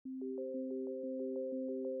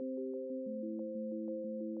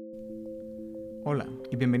Hola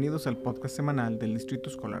y bienvenidos al podcast semanal del Distrito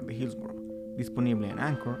Escolar de Hillsborough, disponible en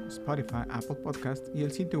Anchor, Spotify, Apple Podcast y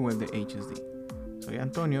el sitio web de HSD. Soy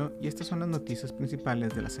Antonio y estas son las noticias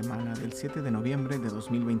principales de la semana del 7 de noviembre de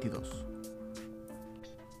 2022.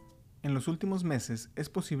 En los últimos meses es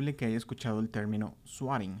posible que haya escuchado el término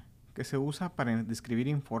swatting, que se usa para describir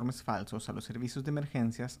informes falsos a los servicios de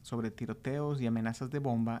emergencias sobre tiroteos y amenazas de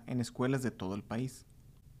bomba en escuelas de todo el país.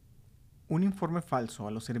 Un informe falso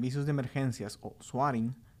a los servicios de emergencias o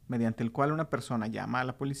swatting, mediante el cual una persona llama a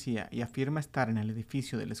la policía y afirma estar en el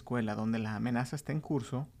edificio de la escuela donde la amenaza está en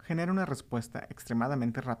curso, genera una respuesta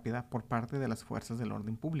extremadamente rápida por parte de las fuerzas del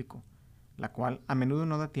orden público, la cual a menudo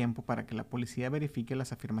no da tiempo para que la policía verifique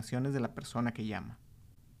las afirmaciones de la persona que llama.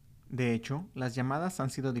 De hecho, las llamadas han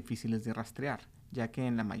sido difíciles de rastrear, ya que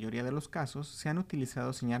en la mayoría de los casos se han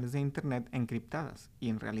utilizado señales de Internet encriptadas y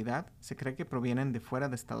en realidad se cree que provienen de fuera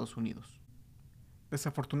de Estados Unidos.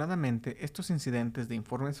 Desafortunadamente, estos incidentes de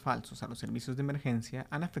informes falsos a los servicios de emergencia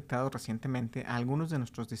han afectado recientemente a algunos de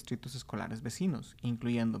nuestros distritos escolares vecinos,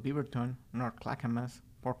 incluyendo Beaverton, North Clackamas,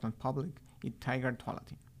 Portland Public y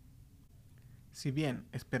Tigard-Tualatin. Si bien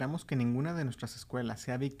esperamos que ninguna de nuestras escuelas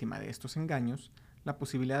sea víctima de estos engaños, la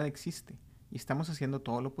posibilidad existe y estamos haciendo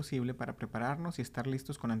todo lo posible para prepararnos y estar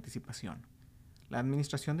listos con anticipación. La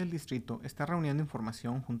administración del distrito está reuniendo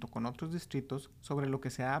información junto con otros distritos sobre lo que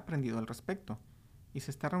se ha aprendido al respecto, y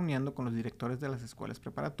se está reuniendo con los directores de las escuelas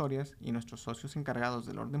preparatorias y nuestros socios encargados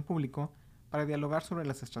del orden público para dialogar sobre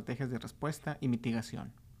las estrategias de respuesta y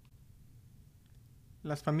mitigación.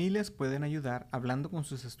 Las familias pueden ayudar hablando con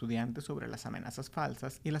sus estudiantes sobre las amenazas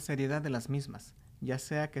falsas y la seriedad de las mismas, ya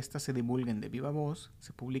sea que éstas se divulguen de viva voz,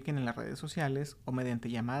 se publiquen en las redes sociales o mediante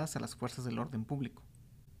llamadas a las fuerzas del orden público.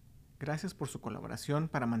 Gracias por su colaboración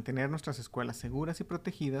para mantener nuestras escuelas seguras y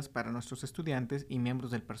protegidas para nuestros estudiantes y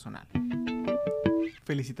miembros del personal.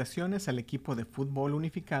 Felicitaciones al equipo de fútbol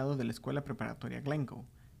unificado de la Escuela Preparatoria Glencoe.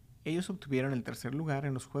 Ellos obtuvieron el tercer lugar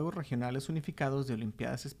en los Juegos Regionales Unificados de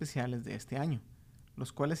Olimpiadas Especiales de este año,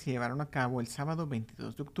 los cuales se llevaron a cabo el sábado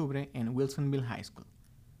 22 de octubre en Wilsonville High School.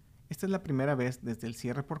 Esta es la primera vez desde el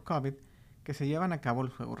cierre por COVID que se llevan a cabo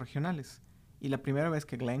los Juegos Regionales, y la primera vez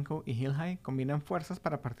que Glencoe y Hill High combinan fuerzas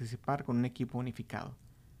para participar con un equipo unificado.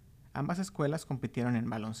 Ambas escuelas compitieron en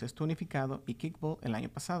baloncesto unificado y kickball el año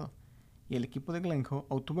pasado, y el equipo de Glencoe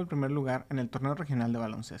obtuvo el primer lugar en el torneo regional de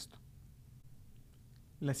baloncesto.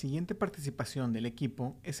 La siguiente participación del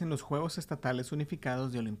equipo es en los Juegos Estatales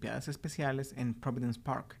Unificados de Olimpiadas Especiales en Providence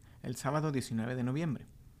Park, el sábado 19 de noviembre.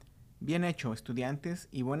 Bien hecho, estudiantes,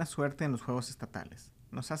 y buena suerte en los Juegos Estatales.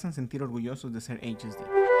 Nos hacen sentir orgullosos de ser HSD.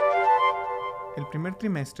 El primer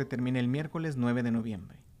trimestre termina el miércoles 9 de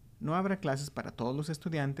noviembre. No habrá clases para todos los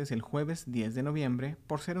estudiantes el jueves 10 de noviembre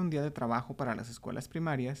por ser un día de trabajo para las escuelas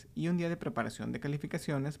primarias y un día de preparación de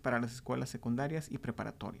calificaciones para las escuelas secundarias y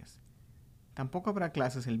preparatorias. Tampoco habrá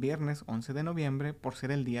clases el viernes 11 de noviembre por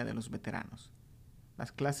ser el Día de los Veteranos.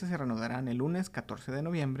 Las clases se reanudarán el lunes 14 de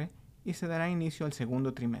noviembre y se dará inicio al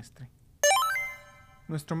segundo trimestre.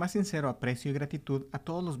 Nuestro más sincero aprecio y gratitud a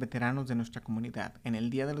todos los veteranos de nuestra comunidad en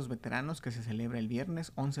el Día de los Veteranos que se celebra el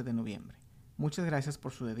viernes 11 de noviembre. Muchas gracias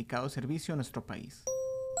por su dedicado servicio a nuestro país.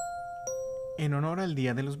 En honor al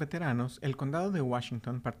Día de los Veteranos, el Condado de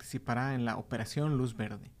Washington participará en la Operación Luz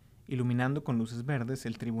Verde, iluminando con luces verdes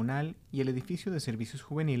el tribunal y el edificio de servicios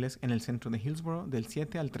juveniles en el centro de Hillsborough del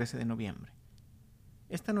 7 al 13 de noviembre.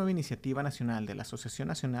 Esta nueva iniciativa nacional de la Asociación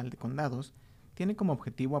Nacional de Condados tiene como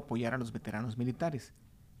objetivo apoyar a los veteranos militares,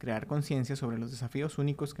 crear conciencia sobre los desafíos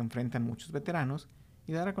únicos que enfrentan muchos veteranos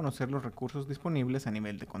y dar a conocer los recursos disponibles a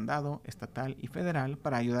nivel de condado, estatal y federal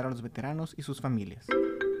para ayudar a los veteranos y sus familias.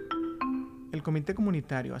 El Comité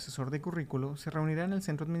Comunitario Asesor de Currículo se reunirá en el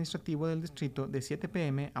centro administrativo del distrito de 7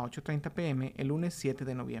 p.m. a 8:30 p.m. el lunes 7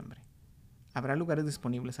 de noviembre. Habrá lugares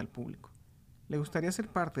disponibles al público. ¿Le gustaría ser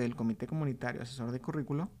parte del Comité Comunitario Asesor de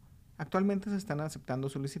Currículo? Actualmente se están aceptando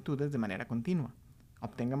solicitudes de manera continua.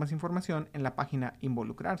 Obtenga más información en la página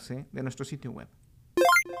Involucrarse de nuestro sitio web.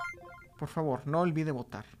 Por favor, no olvide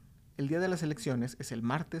votar. El día de las elecciones es el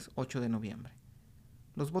martes 8 de noviembre.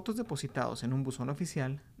 Los votos depositados en un buzón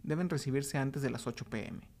oficial deben recibirse antes de las 8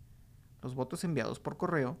 p.m. Los votos enviados por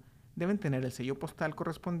correo deben tener el sello postal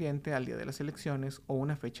correspondiente al día de las elecciones o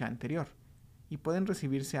una fecha anterior, y pueden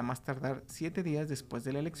recibirse a más tardar 7 días después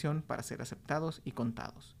de la elección para ser aceptados y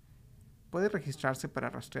contados. Puede registrarse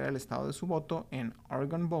para rastrear el estado de su voto en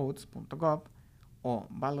oregonvotes.gov o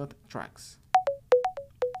Ballot Tracks.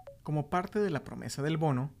 Como parte de la promesa del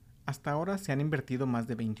bono, hasta ahora se han invertido más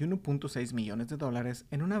de $21.6 millones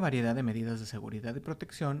en una variedad de medidas de seguridad y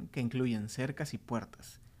protección que incluyen cercas y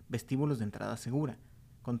puertas, vestíbulos de entrada segura,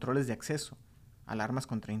 controles de acceso, alarmas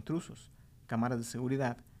contra intrusos, cámaras de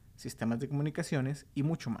seguridad, sistemas de comunicaciones y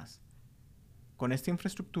mucho más. Con esta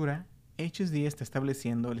infraestructura, HSD está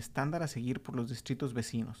estableciendo el estándar a seguir por los distritos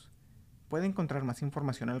vecinos. Puede encontrar más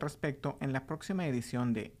información al respecto en la próxima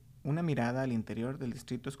edición de Una mirada al interior del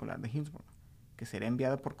Distrito Escolar de Hillsborough, que será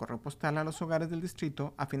enviada por correo postal a los hogares del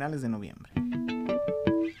distrito a finales de noviembre.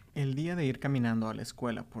 El día de ir caminando a la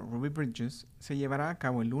escuela por Ruby Bridges se llevará a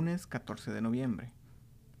cabo el lunes 14 de noviembre.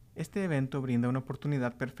 Este evento brinda una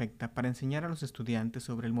oportunidad perfecta para enseñar a los estudiantes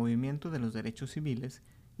sobre el movimiento de los derechos civiles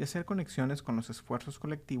y hacer conexiones con los esfuerzos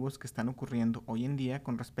colectivos que están ocurriendo hoy en día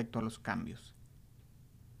con respecto a los cambios.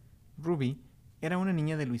 Ruby era una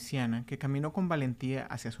niña de Luisiana que caminó con valentía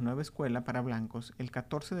hacia su nueva escuela para blancos el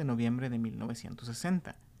 14 de noviembre de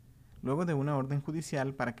 1960, luego de una orden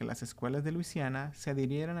judicial para que las escuelas de Luisiana se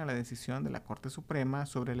adhirieran a la decisión de la Corte Suprema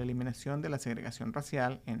sobre la eliminación de la segregación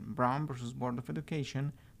racial en Brown vs. Board of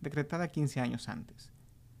Education, decretada 15 años antes.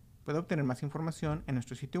 Puede obtener más información en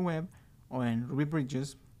nuestro sitio web o en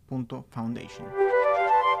rubybridges.foundation.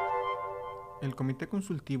 El Comité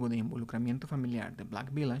Consultivo de Involucramiento Familiar de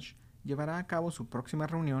Black Village llevará a cabo su próxima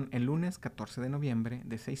reunión el lunes 14 de noviembre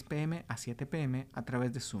de 6 p.m. a 7 p.m. a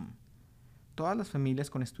través de Zoom. Todas las familias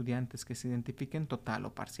con estudiantes que se identifiquen total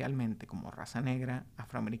o parcialmente como raza negra,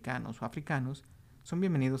 afroamericanos o africanos son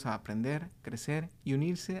bienvenidos a aprender, crecer y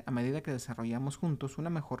unirse a medida que desarrollamos juntos una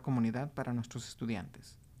mejor comunidad para nuestros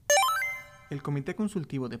estudiantes. El Comité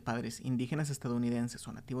Consultivo de Padres Indígenas Estadounidenses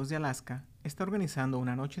o Nativos de Alaska está organizando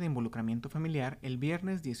una noche de involucramiento familiar el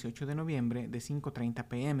viernes 18 de noviembre de 5:30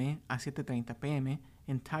 p.m. a 7:30 p.m.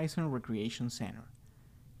 en Tyson Recreation Center.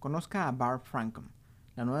 Conozca a Barb Frankum,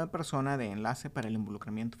 la nueva persona de enlace para el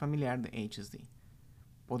involucramiento familiar de HSD.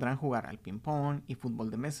 Podrán jugar al ping-pong y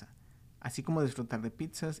fútbol de mesa, así como disfrutar de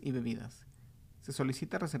pizzas y bebidas. Se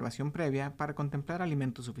solicita reservación previa para contemplar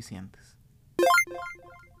alimentos suficientes.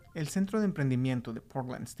 El Centro de Emprendimiento de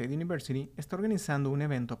Portland State University está organizando un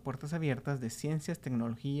evento a puertas abiertas de Ciencias,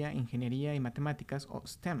 Tecnología, Ingeniería y Matemáticas, o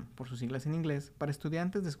STEM por sus siglas en inglés, para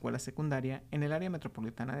estudiantes de escuela secundaria en el área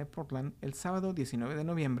metropolitana de Portland el sábado 19 de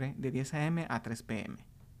noviembre de 10 a.m. a 3 p.m.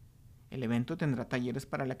 El evento tendrá talleres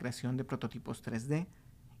para la creación de prototipos 3D,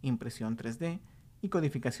 impresión 3D y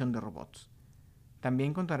codificación de robots.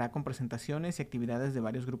 También contará con presentaciones y actividades de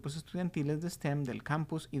varios grupos estudiantiles de STEM del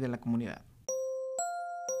campus y de la comunidad.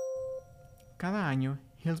 Cada año,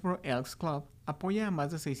 Hillsborough Elks Club apoya a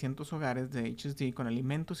más de 600 hogares de HSD con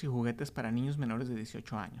alimentos y juguetes para niños menores de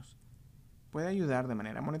 18 años. Puede ayudar de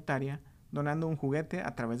manera monetaria donando un juguete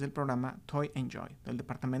a través del programa Toy Enjoy del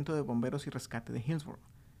Departamento de Bomberos y Rescate de Hillsborough,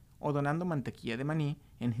 o donando mantequilla de maní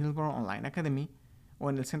en Hillsborough Online Academy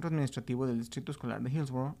o en el Centro Administrativo del Distrito Escolar de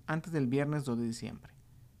Hillsborough antes del viernes 2 de diciembre.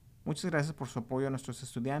 Muchas gracias por su apoyo a nuestros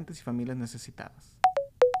estudiantes y familias necesitadas.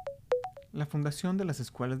 La Fundación de las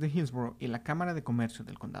Escuelas de Hillsborough y la Cámara de Comercio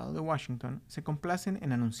del Condado de Washington se complacen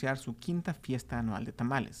en anunciar su quinta fiesta anual de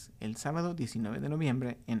tamales, el sábado 19 de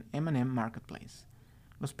noviembre en M&M Marketplace.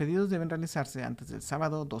 Los pedidos deben realizarse antes del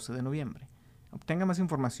sábado 12 de noviembre. Obtenga más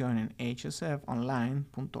información en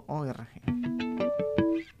hsfonline.org.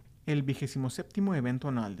 El 27º evento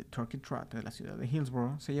anual de Turkey Trot de la ciudad de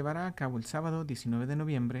Hillsborough se llevará a cabo el sábado 19 de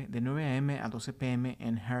noviembre de 9 a.m. a 12 p.m.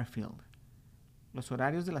 en Harefield. Los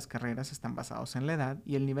horarios de las carreras están basados en la edad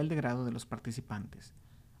y el nivel de grado de los participantes.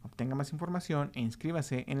 Obtenga más información e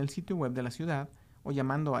inscríbase en el sitio web de la ciudad o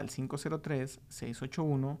llamando al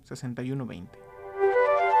 503-681-6120.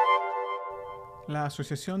 La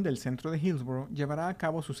Asociación del Centro de Hillsborough llevará a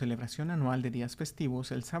cabo su celebración anual de días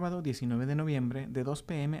festivos el sábado 19 de noviembre de 2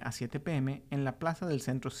 p.m. a 7 p.m. en la plaza del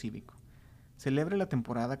Centro Cívico. Celebre la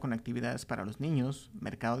temporada con actividades para los niños,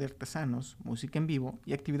 mercado de artesanos, música en vivo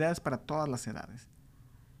y actividades para todas las edades.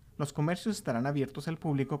 Los comercios estarán abiertos al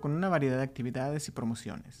público con una variedad de actividades y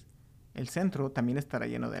promociones. El centro también estará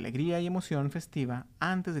lleno de alegría y emoción festiva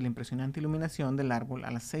antes de la impresionante iluminación del árbol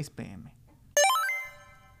a las 6 p.m.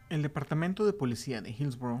 El Departamento de Policía de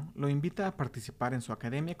Hillsborough lo invita a participar en su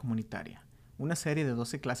Academia Comunitaria, una serie de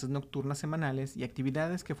 12 clases nocturnas semanales y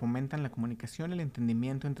actividades que fomentan la comunicación y el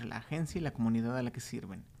entendimiento entre la agencia y la comunidad a la que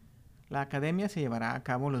sirven. La academia se llevará a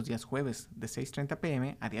cabo los días jueves de 6:30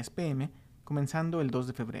 p.m. a 10 p.m., comenzando el 2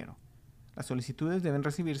 de febrero. Las solicitudes deben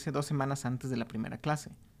recibirse 2 semanas antes de la primera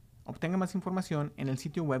clase. Obtenga más información en el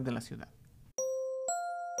sitio web de la ciudad.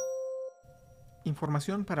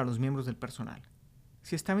 Información para los miembros del personal.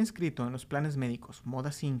 Si estaba inscrito en los planes médicos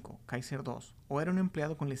Moda 5, Kaiser 2 o era un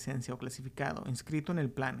empleado con licencia o clasificado inscrito en el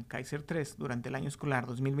plan Kaiser 3 durante el año escolar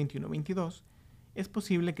 2021-22, es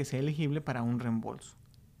posible que sea elegible para un reembolso.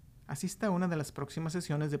 Asista a una de las próximas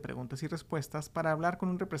sesiones de preguntas y respuestas para hablar con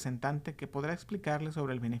un representante que podrá explicarle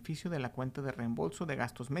sobre el beneficio de la cuenta de reembolso de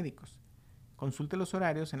gastos médicos. Consulte los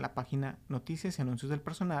horarios en la página Noticias y Anuncios del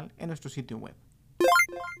Personal en nuestro sitio web.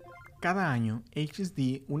 Cada año,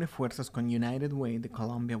 HSD une fuerzas con United Way de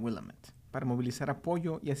Columbia Willamette para movilizar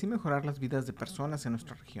apoyo y así mejorar las vidas de personas en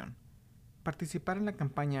nuestra región. Participar en la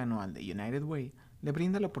campaña anual de United Way le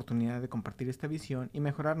brinda la oportunidad de compartir esta visión y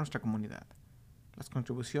mejorar nuestra comunidad. Las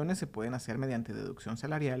contribuciones se pueden hacer mediante deducción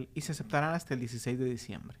salarial y se aceptarán hasta el 16 de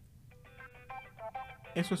diciembre.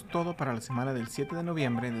 Eso es todo para la semana del 7 de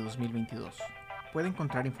noviembre de 2022. Puede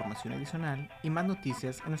encontrar información adicional y más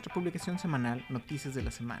noticias en nuestra publicación semanal Noticias de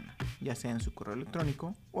la Semana, ya sea en su correo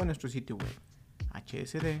electrónico o en nuestro sitio web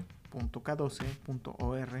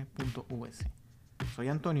hsd.k12.or.us. Soy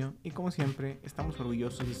Antonio y como siempre estamos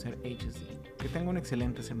orgullosos de ser HSD. Que tenga una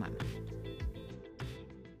excelente semana.